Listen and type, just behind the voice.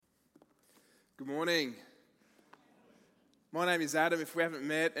Good morning. My name is Adam, if we haven't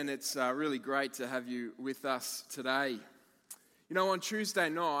met, and it's really great to have you with us today. You know, on Tuesday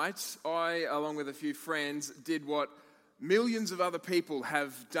night, I, along with a few friends, did what millions of other people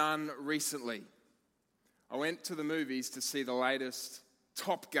have done recently. I went to the movies to see the latest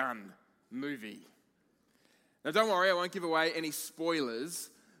Top Gun movie. Now, don't worry, I won't give away any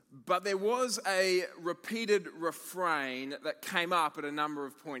spoilers, but there was a repeated refrain that came up at a number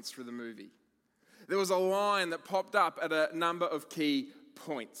of points through the movie. There was a line that popped up at a number of key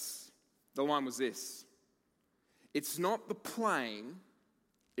points. The line was this: "It's not the plane,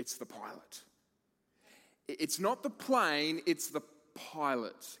 it's the pilot." It's not the plane, it's the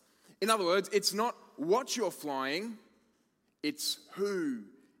pilot. In other words, it's not what you're flying, it's who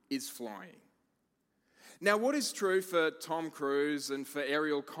is flying. Now, what is true for Tom Cruise and for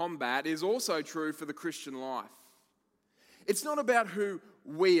aerial combat is also true for the Christian life. It's not about who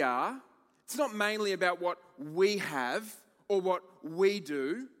we are. It's not mainly about what we have or what we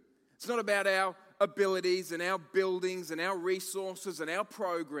do. It's not about our abilities and our buildings and our resources and our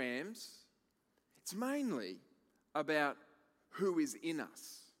programs. It's mainly about who is in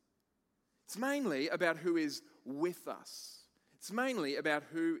us. It's mainly about who is with us. It's mainly about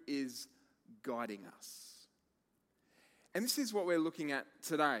who is guiding us. And this is what we're looking at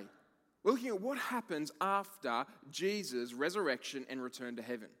today. We're looking at what happens after Jesus' resurrection and return to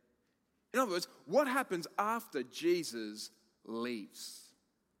heaven. In other words, what happens after Jesus leaves?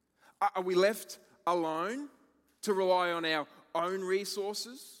 Are we left alone to rely on our own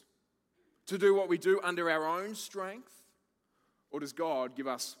resources, to do what we do under our own strength? Or does God give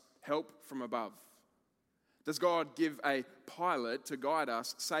us help from above? Does God give a pilot to guide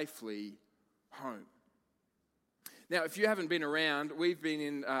us safely home? Now, if you haven't been around, we've been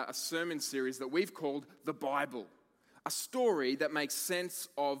in a sermon series that we've called The Bible, a story that makes sense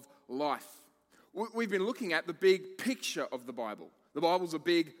of life. We've been looking at the big picture of the Bible. The Bible's a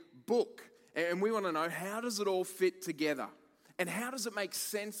big book, and we want to know, how does it all fit together? And how does it make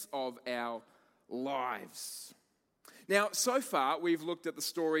sense of our lives? Now, so far, we've looked at the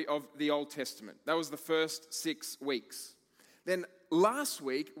story of the Old Testament. That was the first 6 weeks. Then last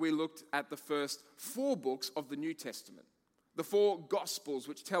week, we looked at the first 4 books of the New Testament. The 4 Gospels,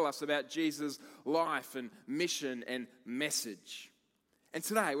 which tell us about Jesus' life and mission and message. And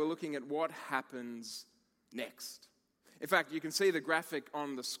today we're looking at what happens next. In fact, you can see the graphic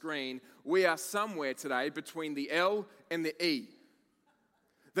on the screen. We are somewhere today between the L and the E.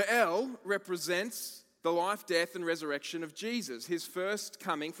 The L represents the life, death, and resurrection of Jesus, his first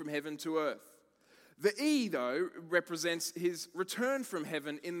coming from heaven to earth. The E, though, represents his return from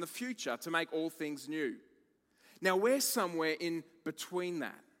heaven in the future to make all things new. Now, we're somewhere in between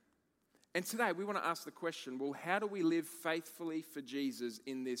that. And today we want to ask the question, well, how do we live faithfully for Jesus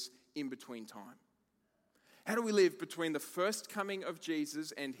in this in-between time? How do we live between the first coming of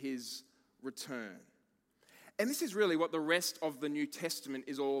Jesus and his return? And this is really what the rest of the New Testament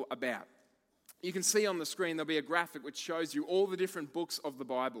is all about. You can see on the screen there'll be a graphic which shows you all the different books of the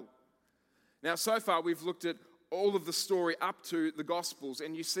Bible. Now, so far we've looked at all of the story up to the Gospels,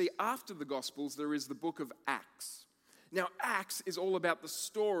 and you see after the Gospels there is the book of Acts. Now, Acts is all about the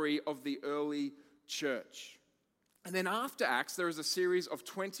story of the early church. And then after Acts, there is a series of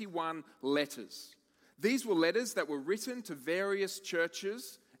 21 letters. These were letters that were written to various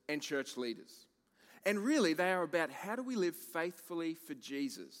churches and church leaders. And really, they are about how do we live faithfully for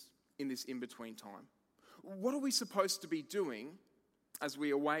Jesus in this in-between time? What are we supposed to be doing as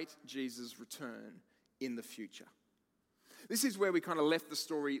we await Jesus' return in the future? This is where we kind of left the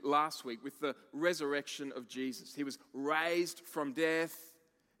story last week with the resurrection of Jesus. He was raised from death.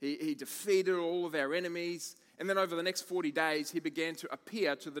 He defeated all of our enemies. And then over the next 40 days, he began to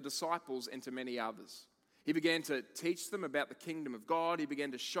appear to the disciples and to many others. He began to teach them about the kingdom of God. He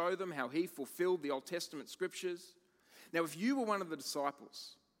began to show them how he fulfilled the Old Testament scriptures. Now, if you were one of the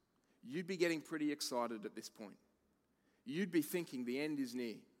disciples, you'd be getting pretty excited at this point. You'd be thinking the end is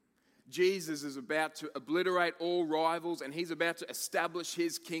near. Jesus is about to obliterate all rivals, and he's about to establish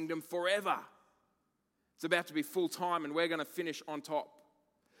his kingdom forever. It's about to be full time, and we're going to finish on top.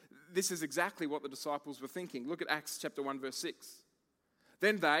 This is exactly what the disciples were thinking. Look at Acts chapter 1, verse 6.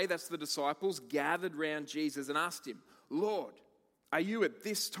 Then they, that's the disciples, gathered round Jesus and asked him, "Lord, are you at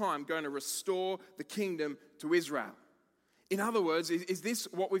this time going to restore the kingdom to Israel?" In other words, is this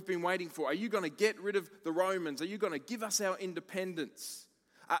what we've been waiting for? Are you going to get rid of the Romans? Are you going to give us our independence?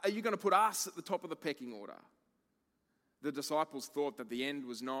 Are you going to put us at the top of the pecking order? The disciples thought that the end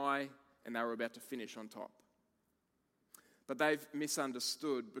was nigh and they were about to finish on top. But they've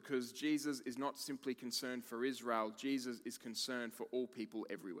misunderstood, because Jesus is not simply concerned for Israel. Jesus is concerned for all people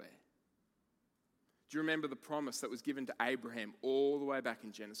everywhere. Do you remember the promise that was given to Abraham all the way back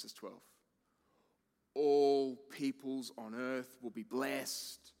in Genesis 12? All peoples on earth will be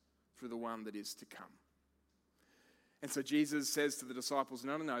blessed through the one that is to come. And so Jesus says to the disciples,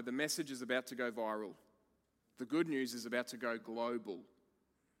 no, the message is about to go viral. The good news is about to go global,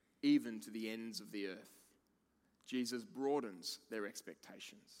 even to the ends of the earth. Jesus broadens their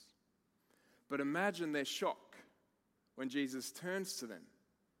expectations. But imagine their shock when Jesus turns to them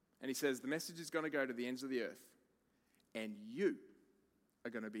and he says, the message is going to go to the ends of the earth, and you are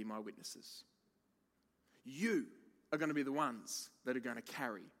going to be my witnesses. You are going to be the ones that are going to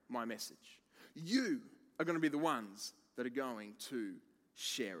carry my message. You are going to be the ones that are going to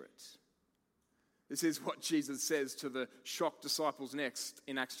share it. This is what Jesus says to the shocked disciples next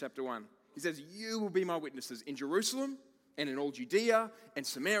in Acts chapter 1. He says, you will be my witnesses in Jerusalem and in all Judea and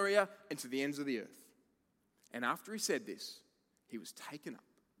Samaria and to the ends of the earth. And after he said this, he was taken up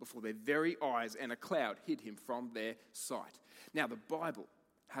before their very eyes, and a cloud hid him from their sight. Now, the Bible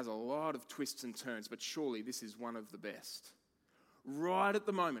has a lot of twists and turns, but surely this is one of the best. Right at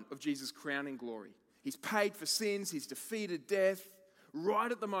the moment of Jesus' crowning glory, he's paid for sins, he's defeated death.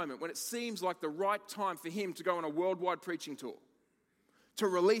 Right at the moment when it seems like the right time for him to go on a worldwide preaching tour, to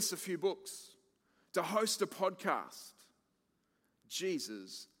release a few books, to host a podcast,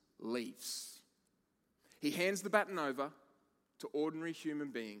 Jesus leaves. He hands the baton over to ordinary human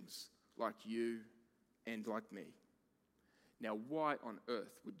beings like you and like me. Now, why on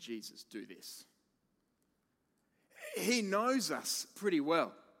earth would Jesus do this? He knows us pretty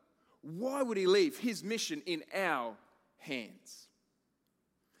well. Why would he leave his mission in our hands?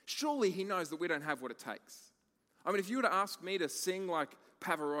 Surely he knows that we don't have what it takes. I mean, if you were to ask me to sing like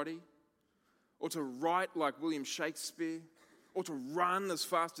Pavarotti, or to write like William Shakespeare, or to run as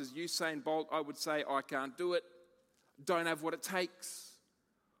fast as Usain Bolt, I would say, I can't do it. Don't have what it takes.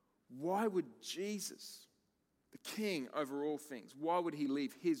 Why would Jesus, the King over all things, why would he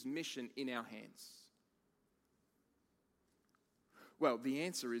leave his mission in our hands? Well, the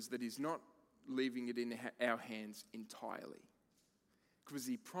answer is that he's not leaving it in our hands entirely, because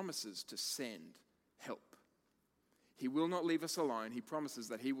he promises to send help. He will not leave us alone. He promises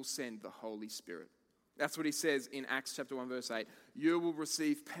that he will send the Holy Spirit. That's what he says in Acts chapter 1, verse 8. You will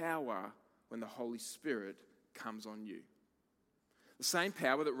receive power when the Holy Spirit comes on you. The same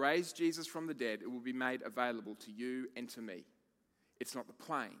power that raised Jesus from the dead, it will be made available to you and to me. It's not the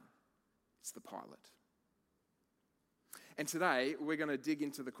plane, it's the pilot. And today we're going to dig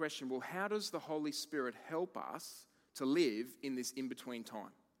into the question, well, how does the Holy Spirit help us to live in this in-between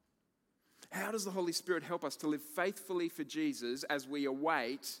time? How does the Holy Spirit help us to live faithfully for Jesus as we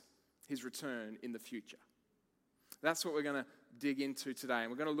await his return in the future? That's what we're going to dig into today, and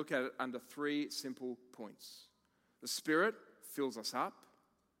we're going to look at it under 3 simple points. The Spirit fills us up,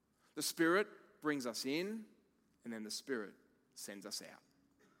 the Spirit brings us in, and then the Spirit sends us out.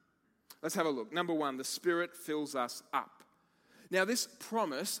 Let's have a look. Number 1, the Spirit fills us up. Now, this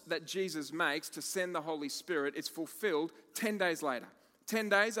promise that Jesus makes to send the Holy Spirit is fulfilled 10 days later. 10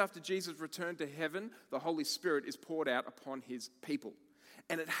 days after Jesus returned to heaven, the Holy Spirit is poured out upon his people.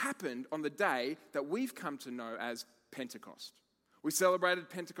 And it happened on the day that we've come to know as Pentecost. We celebrated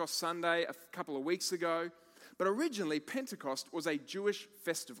Pentecost Sunday a couple of weeks ago, but originally Pentecost was a Jewish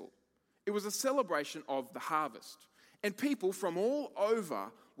festival. It was a celebration of the harvest. And people from all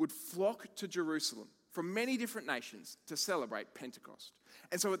over would flock to Jerusalem from many different nations to celebrate Pentecost.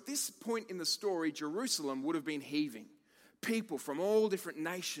 And so at this point in the story, Jerusalem would have been heaving. People from all different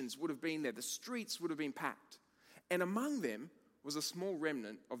nations would have been there. The streets would have been packed. And among them was a small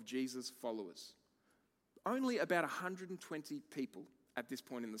remnant of Jesus' followers. Only about 120 people at this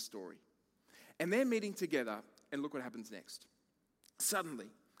point in the story. And they're meeting together, and look what happens next. Suddenly,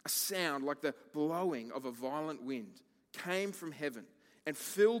 a sound like the blowing of a violent wind came from heaven and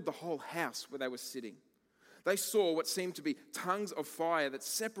filled the whole house where they were sitting. They saw what seemed to be tongues of fire that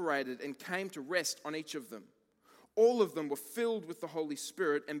separated and came to rest on each of them. All of them were filled with the Holy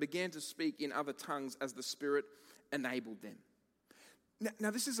Spirit and began to speak in other tongues as the Spirit enabled them.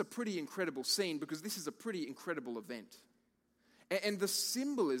 Now, this is a pretty incredible scene because this is a pretty incredible event. And the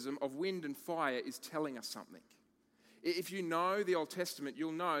symbolism of wind and fire is telling us something. If you know the Old Testament,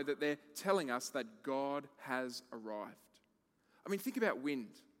 you'll know that they're telling us that God has arrived. I mean, think about wind.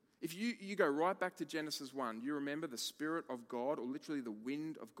 If you go right back to Genesis 1, you remember the Spirit of God, or literally the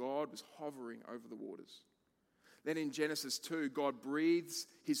wind of God, was hovering over the waters. Then in Genesis 2, God breathes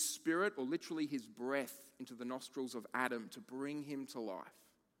his Spirit, or literally his breath, into the nostrils of Adam to bring him to life.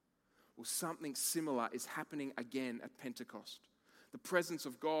 Well, something similar is happening again at Pentecost. The presence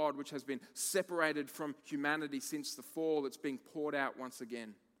of God, which has been separated from humanity since the fall, it's being poured out once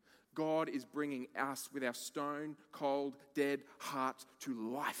again. God is bringing us with our stone, cold, dead heart to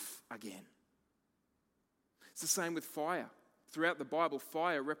life again. It's the same with fire. Throughout the Bible,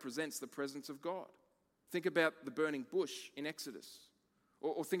 fire represents the presence of God. Think about the burning bush in Exodus.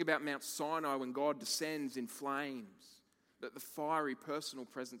 Or think about Mount Sinai when God descends in flames, the fiery personal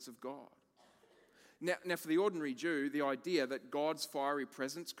presence of God. Now, for the ordinary Jew, the idea that God's fiery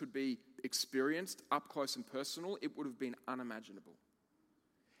presence could be experienced up close and personal, it would have been unimaginable.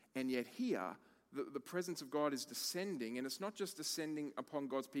 And yet here, the presence of God is descending, and it's not just descending upon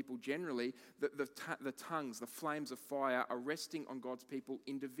God's people generally. The tongues, the flames of fire are resting on God's people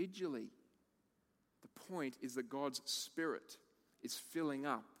individually. The point is that God's Spirit is filling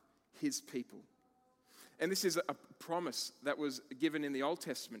up his people. And this is a promise that was given in the Old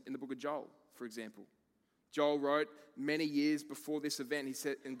Testament, in the book of Joel, for example. Joel wrote many years before this event, he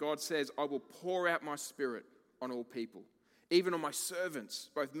said, and God says, I will pour out my Spirit on all people. Even on my servants,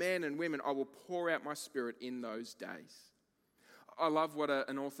 both men and women, I will pour out my Spirit in those days. I love what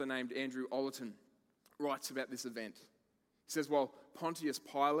an author named Andrew Ollerton writes about this event. He says, while Pontius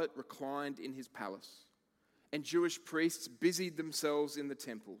Pilate reclined in his palace and Jewish priests busied themselves in the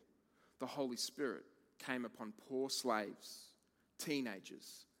temple, the Holy Spirit came upon poor slaves,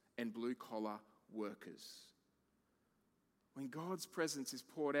 teenagers, and blue-collar workers. When God's presence is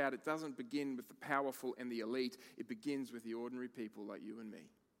poured out, it doesn't begin with the powerful and the elite. It begins with the ordinary people like you and me.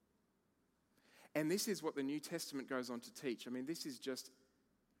 And this is what the New Testament goes on to teach. I mean, this is just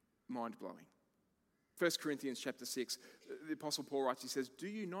mind-blowing. 1 Corinthians chapter 6, the Apostle Paul writes, he says, do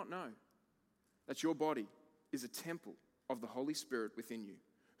you not know that your body is a temple of the Holy Spirit within you,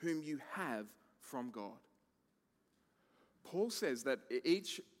 whom you have from God? Paul says that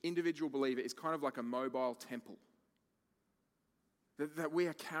each individual believer is kind of like a mobile temple. That we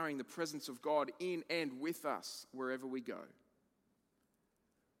are carrying the presence of God in and with us wherever we go.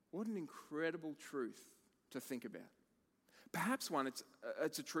 What an incredible truth to think about. Perhaps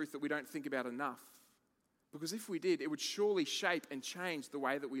it's a truth that we don't think about enough. Because if we did, it would surely shape and change the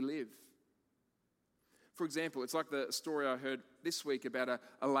way that we live. For example, it's like the story I heard this week about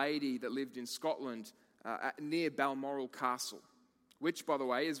a lady that lived in Scotland near Balmoral Castle, which, by the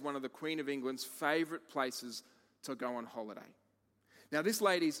way, is one of the Queen of England's favourite places to go on holiday. Now, this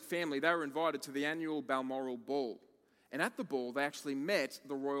lady's family, they were invited to the annual Balmoral Ball. And at the ball, they actually met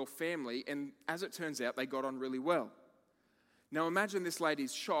the royal family, and as it turns out, they got on really well. Now, imagine this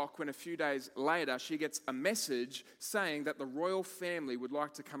lady's shock when a few days later, she gets a message saying that the royal family would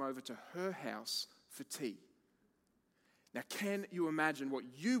like to come over to her house for tea. Now, can you imagine what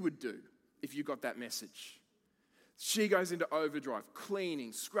you would do if you got that message? She goes into overdrive,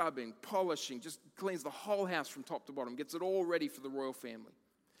 cleaning, scrubbing, polishing, just cleans the whole house from top to bottom, gets it all ready for the royal family.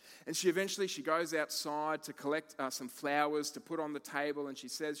 And she goes outside to collect some flowers to put on the table, and she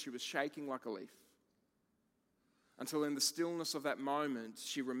says she was shaking like a leaf. Until in the stillness of that moment,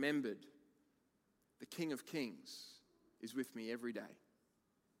 she remembered, the King of Kings is with me every day.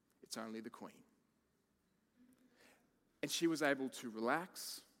 It's only the Queen. And she was able to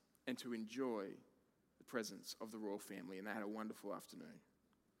relax and to enjoy the presence of the royal family, and they had a wonderful afternoon.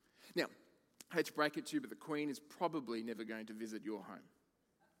 Now, I hate to break it to you, but the Queen is probably never going to visit your home.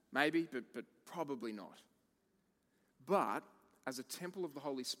 Maybe, but probably not. But as a temple of the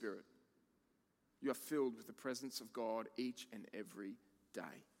Holy Spirit, you are filled with the presence of God each and every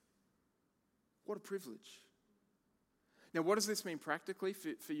day. What a privilege. Now, what does this mean practically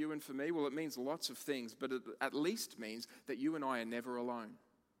for you and for me? Well, it means lots of things, but it at least means that you and I are never alone.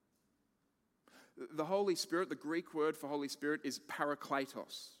 The Holy Spirit, the Greek word for Holy Spirit is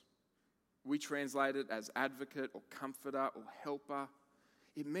parakletos. We translate it as advocate or comforter or helper.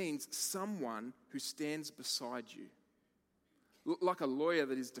 It means someone who stands beside you. Like a lawyer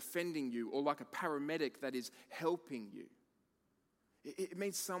that is defending you, or like a paramedic that is helping you. It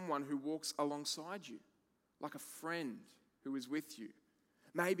means someone who walks alongside you, like a friend who is with you.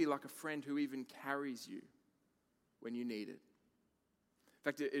 Maybe like a friend who even carries you when you need it. In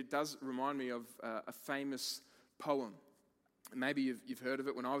fact, it does remind me of a famous poem. Maybe you've heard of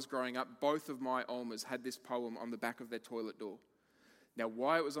it. When I was growing up, both of my Olmers had this poem on the back of their toilet door. Now,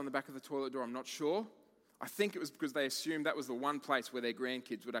 why it was on the back of the toilet door, I'm not sure. I think it was because they assumed that was the one place where their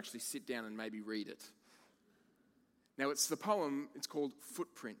grandkids would actually sit down and maybe read it. Now, it's called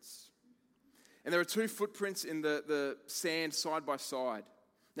Footprints. And there are two footprints in the sand side by side.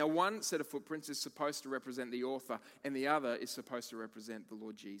 Now, one set of footprints is supposed to represent the author, and the other is supposed to represent the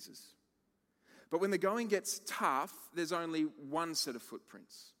Lord Jesus. But when the going gets tough, there's only one set of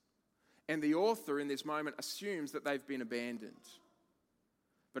footprints. And the author in this moment assumes that they've been abandoned.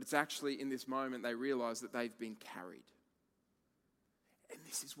 But it's actually in this moment they realize that they've been carried. And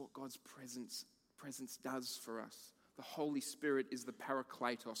this is what God's presence does for us. The Holy Spirit is the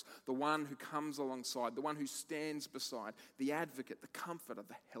Parakletos, the one who comes alongside, the one who stands beside, the advocate, the comforter,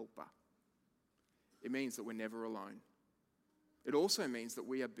 the helper. It means that we're never alone. It also means that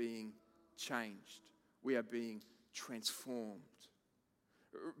we are being changed. We are being transformed.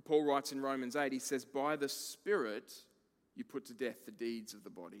 Paul writes in Romans 8, he says, by the Spirit you put to death the deeds of the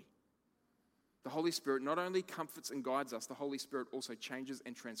body. The Holy Spirit not only comforts and guides us, the Holy Spirit also changes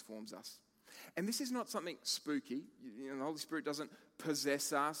and transforms us. And this is not something spooky. The Holy Spirit doesn't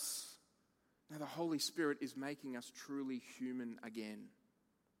possess us. No, the Holy Spirit is making us truly human again.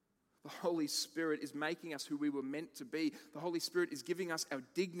 The Holy Spirit is making us who we were meant to be. The Holy Spirit is giving us our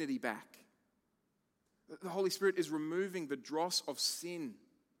dignity back. The Holy Spirit is removing the dross of sin,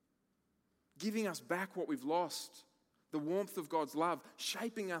 giving us back what we've lost, the warmth of God's love,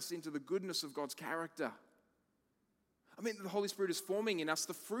 shaping us into the goodness of God's character. I mean, the Holy Spirit is forming in us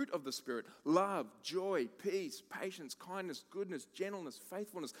the fruit of the Spirit: love, joy, peace, patience, kindness, goodness, gentleness,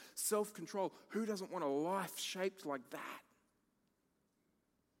 faithfulness, self-control. Who doesn't want a life shaped like that?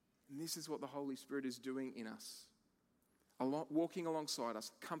 And this is what the Holy Spirit is doing in us. Walking alongside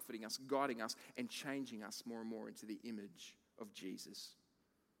us, comforting us, guiding us, and changing us more and more into the image of Jesus.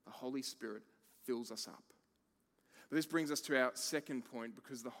 The Holy Spirit fills us up. But this brings us to our second point,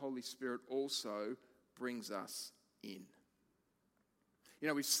 because the Holy Spirit also brings us in. You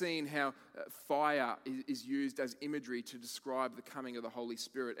know, we've seen how fire is used as imagery to describe the coming of the Holy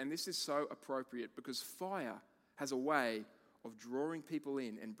Spirit. And this is so appropriate because fire has a way of drawing people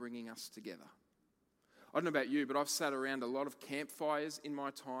in and bringing us together. I don't know about you, but I've sat around a lot of campfires in my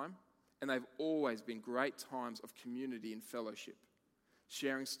time, and they've always been great times of community and fellowship.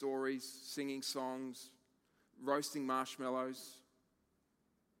 Sharing stories, singing songs, roasting marshmallows.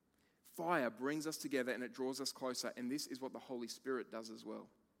 Fire brings us together and it draws us closer, and this is what the Holy Spirit does as well.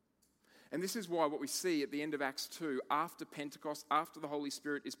 And this is why what we see at the end of Acts 2, after Pentecost, after the Holy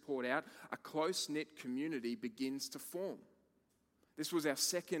Spirit is poured out, a close-knit community begins to form. This was our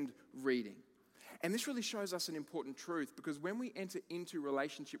second reading. And this really shows us an important truth, because when we enter into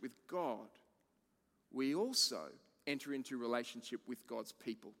relationship with God, we also enter into relationship with God's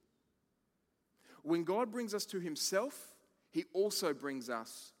people. When God brings us to himself, he also brings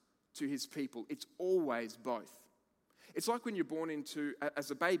us to his people. It's always both. It's like when you're born into,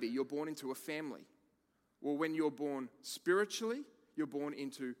 as a baby, you're born into a family. Well, when you're born spiritually, you're born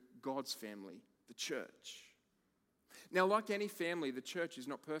into God's family, the church. Now, like any family, the church is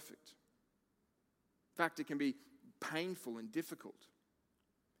not perfect. In fact, it can be painful and difficult.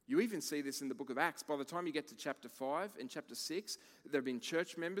 You even see this in the book of Acts. By the time you get to chapter 5 and chapter 6, there have been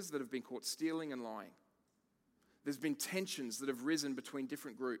church members that have been caught stealing and lying. There's been tensions that have risen between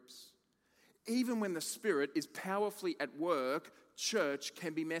different groups. Even when the Spirit is powerfully at work, church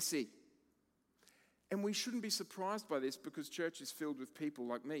can be messy. And we shouldn't be surprised by this, because church is filled with people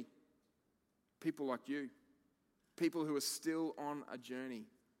like me, people like you, people who are still on a journey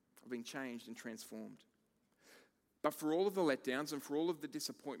of being changed and transformed. But for all of the letdowns and for all of the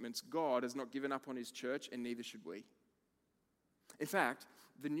disappointments, God has not given up on his church, and neither should we. In fact,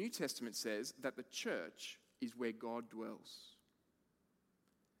 the New Testament says that the church is where God dwells.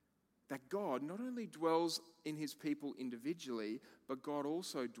 That God not only dwells in his people individually, but God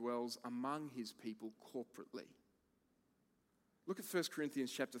also dwells among his people corporately. Look at 1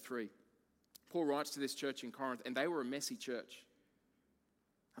 Corinthians chapter 3. Paul writes to this church in Corinth, and they were a messy church.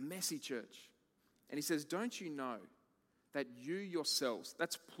 A messy church. And he says, don't you know that you yourselves,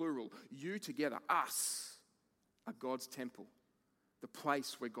 that's plural, you together, us, are God's temple, the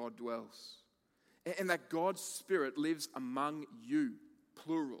place where God dwells. And that God's Spirit lives among you,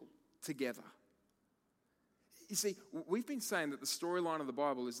 plural, together. You see, we've been saying that the storyline of the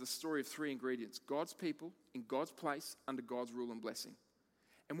Bible is the story of three ingredients: God's people in God's place under God's rule and blessing.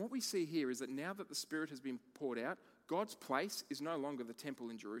 And what we see here is that now that the Spirit has been poured out, God's place is no longer the temple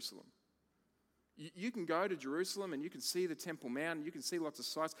in Jerusalem. You can go to Jerusalem and you can see the Temple Mount and you can see lots of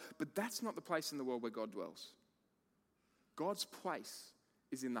sights, but that's not the place in the world where God dwells. God's place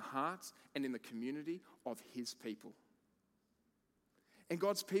is in the hearts and in the community of his people. And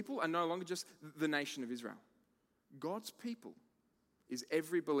God's people are no longer just the nation of Israel. God's people is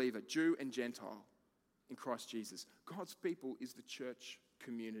every believer, Jew and Gentile, in Christ Jesus. God's people is the church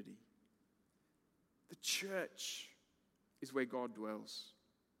community. The church is where God dwells.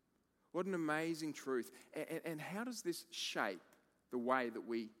 What an amazing truth. And how does this shape the way that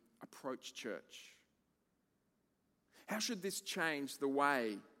we approach church? How should this change the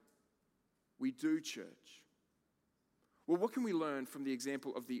way we do church? Well, what can we learn from the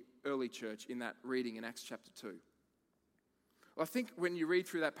example of the early church in that reading in Acts chapter 2? I think when you read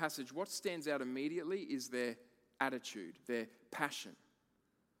through that passage, what stands out immediately is their attitude, their passion.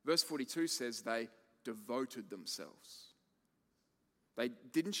 Verse 42 says they devoted themselves. They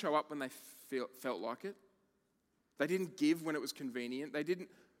didn't show up when they felt like it. They didn't give when it was convenient. They didn't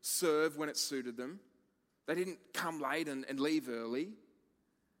serve when it suited them. They didn't come late and leave early.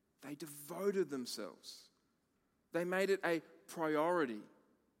 They devoted themselves. They made it a priority.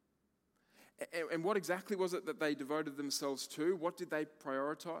 And what exactly was it that they devoted themselves to? What did they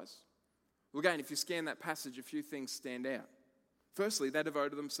prioritize? Well, again, if you scan that passage, a few things stand out. Firstly, they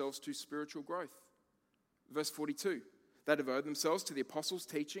devoted themselves to spiritual growth. Verse 42, they devoted themselves to the apostles'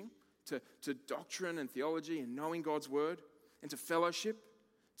 teaching, to doctrine and theology and knowing God's word, and to fellowship,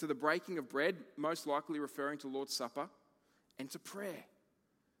 to the breaking of bread, most likely referring to Lord's Supper, and to prayer.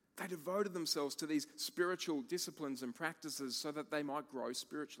 They devoted themselves to these spiritual disciplines and practices so that they might grow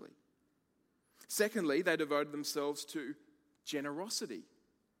spiritually. Secondly, they devoted themselves to generosity.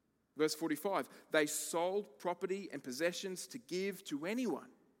 Verse 45, they sold property and possessions to give to anyone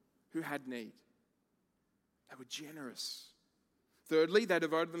who had need. They were generous. Thirdly, they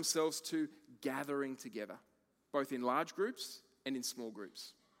devoted themselves to gathering together, both in large groups and in small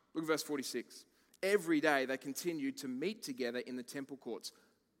groups. Look at verse 46. Every day they continued to meet together in the temple courts,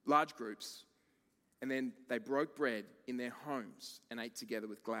 large groups, and then they broke bread in their homes and ate together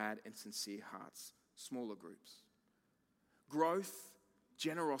with glad and sincere hearts, smaller groups. Growth,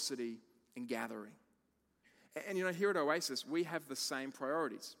 generosity, and gathering. And here at Oasis, we have the same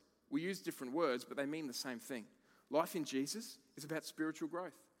priorities. We use different words, but they mean the same thing. Life in Jesus is about spiritual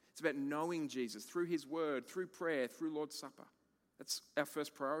growth. It's about knowing Jesus through his word, through prayer, through Lord's Supper. That's our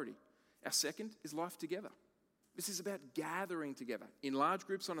first priority. Our second is life together. This is about gathering together in large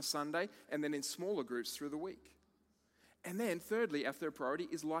groups on a Sunday and then in smaller groups through the week. And then thirdly, our third priority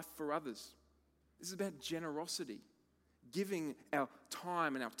is life for others. This is about generosity, giving our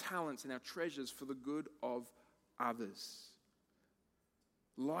time and our talents and our treasures for the good of others.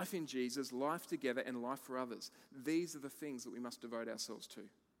 Life in Jesus, life together, and life for others. These are the things that we must devote ourselves to.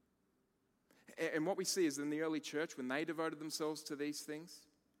 And what we see is in the early church, when they devoted themselves to these things,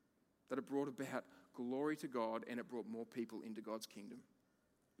 that it brought about glory to God and it brought more people into God's kingdom.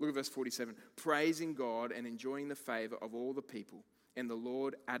 Look at verse 47. Praising God and enjoying the favor of all the people, and the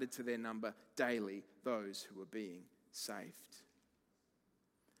Lord added to their number daily those who were being saved.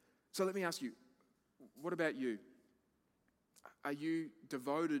 So let me ask you, what about you? Are you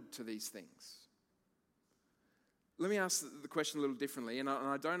devoted to these things? Let me ask the question a little differently, and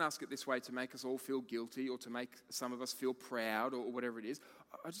I don't ask it this way to make us all feel guilty or to make some of us feel proud or whatever it is.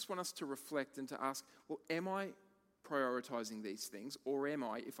 I just want us to reflect and to ask, well, am I prioritizing these things, or am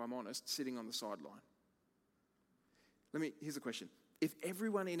I, if I'm honest, sitting on the sideline? Here's a question. If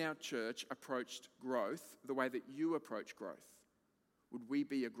everyone in our church approached growth the way that you approach growth, would we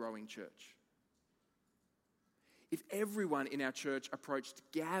be a growing church? If everyone in our church approached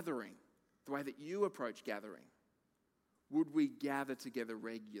gathering the way that you approach gathering, would we gather together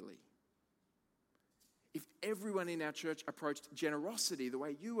regularly? If everyone in our church approached generosity the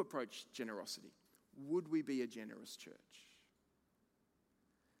way you approach generosity, would we be a generous church?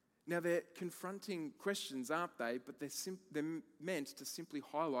 Now, they're confronting questions, aren't they? But they're meant to simply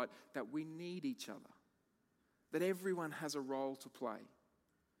highlight that we need each other, that everyone has a role to play.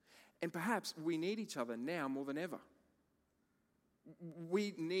 And perhaps we need each other now more than ever.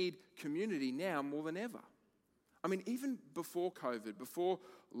 We need community now more than ever. I mean, even before COVID, before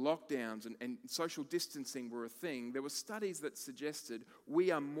lockdowns and social distancing were a thing, there were studies that suggested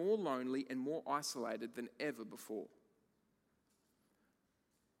we are more lonely and more isolated than ever before.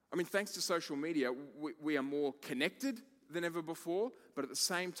 I mean, thanks to social media, we are more connected than ever before, but at the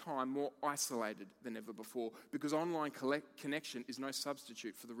same time more isolated than ever before, because online connection is no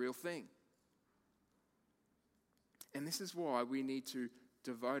substitute for the real thing. And this is why we need to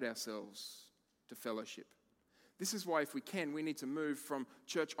devote ourselves to fellowship. This is why, if we can, we need to move from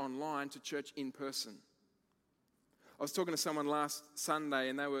church online to church in person. I was talking to someone last Sunday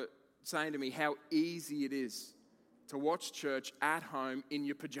and they were saying to me how easy it is to watch church at home in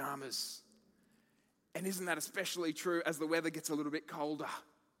your pajamas. And isn't that especially true as the weather gets a little bit colder?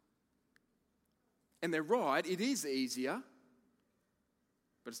 And they're right, it is easier,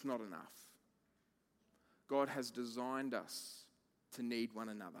 but it's not enough. God has designed us to need one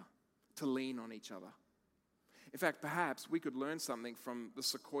another, to lean on each other. In fact, perhaps we could learn something from the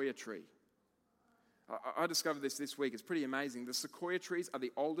sequoia tree. I discovered this week. It's pretty amazing. The sequoia trees are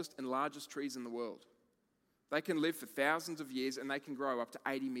the oldest and largest trees in the world. They can live for thousands of years and they can grow up to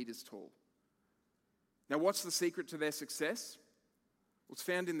 80 meters tall. Now, what's the secret to their success? Well, it's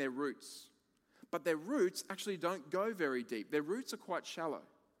found in their roots. But their roots actually don't go very deep. Their roots are quite shallow.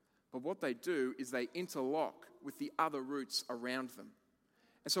 But what they do is they interlock with the other roots around them.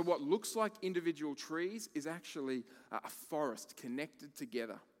 And so what looks like individual trees is actually a forest connected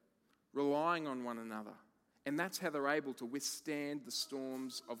together, relying on one another. And that's how they're able to withstand the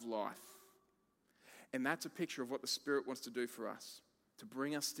storms of life. And that's a picture of what the Spirit wants to do for us, to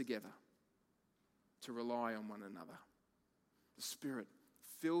bring us together, to rely on one another. The Spirit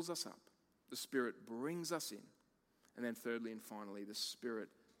fills us up. The Spirit brings us in. And then thirdly and finally, the Spirit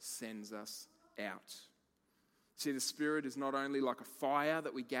sends us out. See, the Spirit is not only like a fire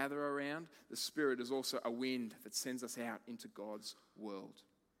that we gather around, the Spirit is also a wind that sends us out into God's world.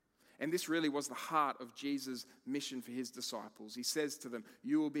 And this really was the heart of Jesus' mission for his disciples. He says to them,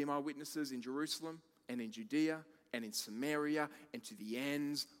 "You will be my witnesses in Jerusalem and in Judea and in Samaria and to the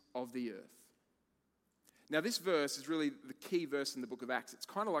ends of the earth." Now, this verse is really the key verse in the book of Acts. It's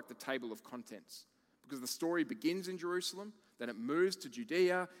kind of like the table of contents, because the story begins in Jerusalem, then it moves to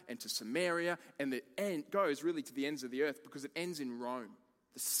Judea and to Samaria, and the end goes really to the ends of the earth because it ends in Rome,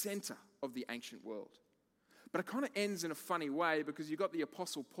 the center of the ancient world. But it kind of ends in a funny way, because you've got the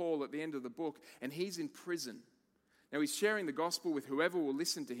Apostle Paul at the end of the book, and he's in prison. Now, he's sharing the gospel with whoever will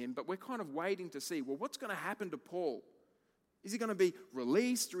listen to him, but we're kind of waiting to see, well, what's going to happen to Paul? Is he going to be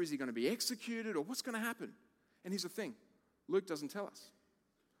released, or is he going to be executed, or what's going to happen? And here's the thing, Luke doesn't tell us.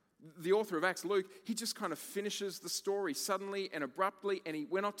 The author of Acts, Luke, he just kind of finishes the story suddenly and abruptly, and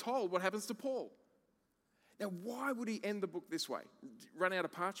we're not told what happens to Paul. Now, why would he end the book this way? Run out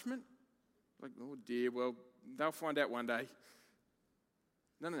of parchment? Like, oh dear, well, they'll find out one day.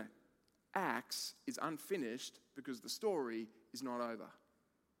 No. Acts is unfinished because the story is not over.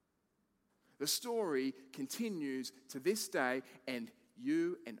 The story continues to this day, and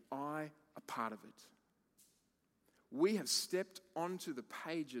you and I are part of it. We have stepped onto the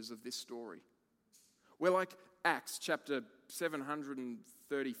pages of this story. We're like Acts chapter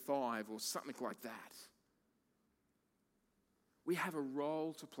 735 or something like that. We have a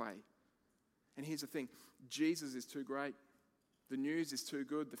role to play. And here's the thing, Jesus is too great. The news is too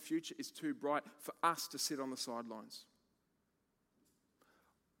good. The future is too bright for us to sit on the sidelines.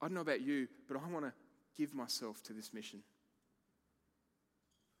 I don't know about you, but I want to give myself to this mission.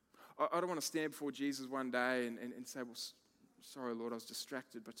 I don't want to stand before Jesus one day and say, well, sorry, Lord, I was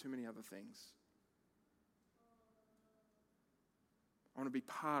distracted by too many other things. I want to be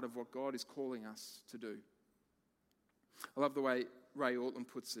part of what God is calling us to do. I love the way Ray Ortlund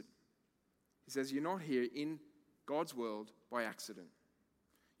puts it. He says, you're not here in God's world by accident.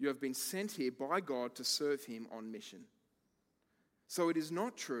 You have been sent here by God to serve him on mission. So it is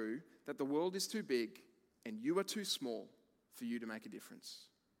not true that the world is too big and you are too small for you to make a difference.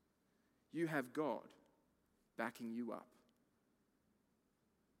 You have God backing you up.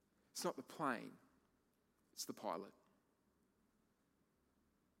 It's not the plane, it's the pilot.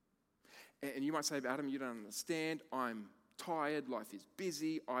 And you might say, Adam, you don't understand. I'm tired, life is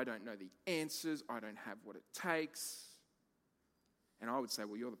busy, I don't know the answers, I don't have what it takes. And I would say,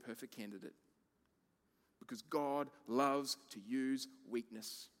 well, you're the perfect candidate. Because God loves to use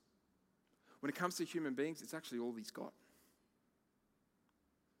weakness. When it comes to human beings, it's actually all he's got.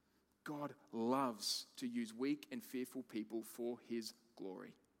 God loves to use weak and fearful people for his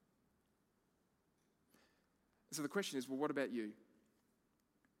glory. So the question is, well, what about you?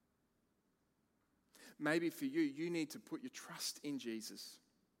 Maybe for you, you need to put your trust in Jesus,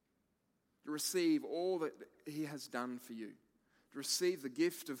 to receive all that he has done for you, to receive the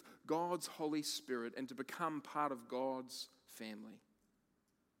gift of God's Holy Spirit and to become part of God's family.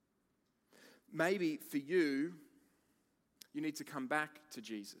 Maybe for you, you need to come back to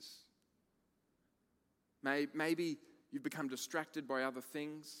Jesus. Maybe you've become distracted by other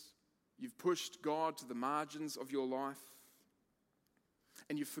things. You've pushed God to the margins of your life.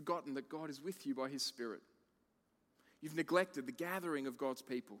 And you've forgotten that God is with you by his Spirit. You've neglected the gathering of God's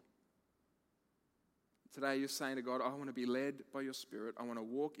people. Today you're saying to God, I want to be led by your Spirit. I want to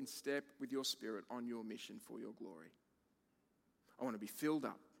walk in step with your Spirit on your mission for your glory. I want to be filled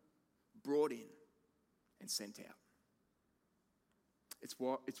up, brought in, and sent out. It's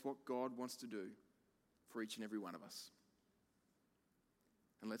what God wants to do for each and every one of us.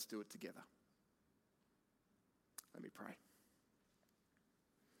 And let's do it together. Let me pray.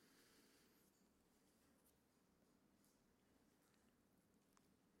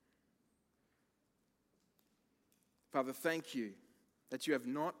 Father, thank you that you have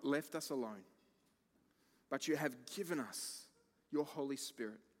not left us alone, but you have given us your Holy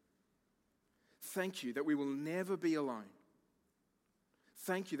Spirit. Thank you that we will never be alone.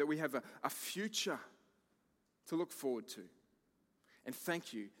 Thank you that we have a future to look forward to. And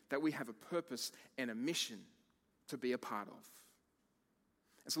thank you that we have a purpose and a mission to be a part of.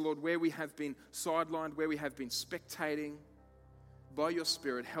 And so, Lord, where we have been sidelined, where we have been spectating, by your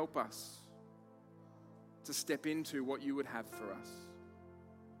Spirit, help us to step into what you would have for us.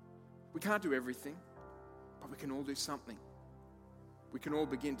 We can't do everything, but we can all do something. We can all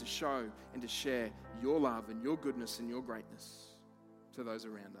begin to show and to share your love and your goodness and your greatness to those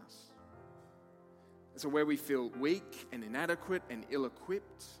around us. And so where we feel weak and inadequate and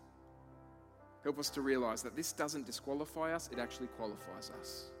ill-equipped, help us to realize that this doesn't disqualify us, it actually qualifies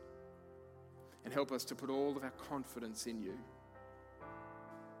us. And help us to put all of our confidence in you.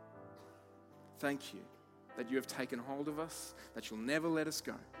 Thank you that you have taken hold of us, that you'll never let us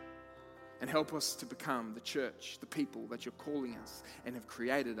go. And help us to become the church, the people that you're calling us and have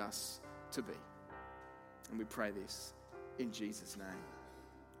created us to be. And we pray this in Jesus' name.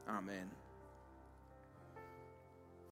 Amen.